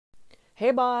Hey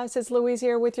boss, it's Louise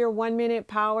here with your 1 minute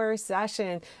power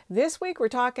session. This week we're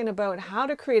talking about how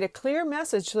to create a clear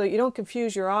message so that you don't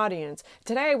confuse your audience.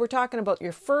 Today we're talking about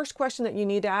your first question that you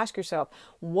need to ask yourself.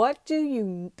 What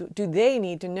do they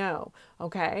need to know?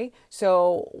 Okay?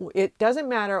 So it doesn't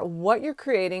matter what you're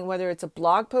creating, whether it's a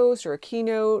blog post or a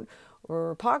keynote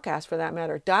or a podcast for that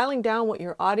matter. Dialing down what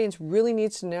your audience really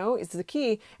needs to know is the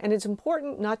key, and it's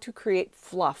important not to create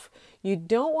fluff. You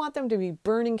don't want them to be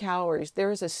burning calories.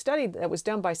 There is a study that was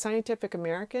done by Scientific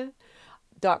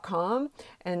American.com,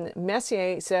 and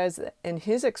Messier says in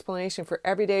his explanation for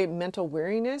everyday mental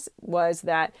weariness was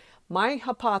that my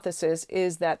hypothesis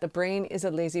is that the brain is a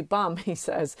lazy bum. He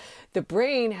says the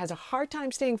brain has a hard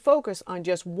time staying focused on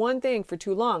just one thing for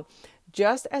too long.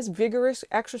 Just as vigorous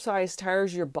exercise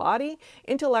tires your body,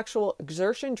 intellectual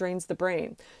exertion drains the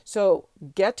brain. So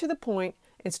get to the point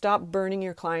and stop burning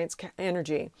your clients'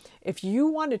 energy. If you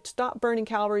want to stop burning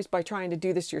calories by trying to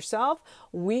do this yourself,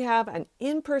 we have an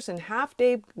in-person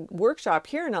half-day workshop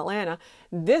here in Atlanta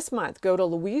this month. Go to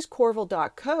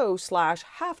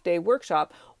louisecorville.co/half-day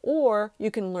workshop, or you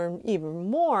can learn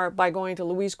even more by going to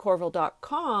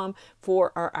louisecorville.com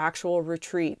for our actual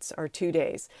retreats, our 2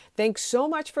 days. Thanks so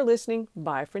much for listening.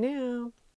 Bye for now.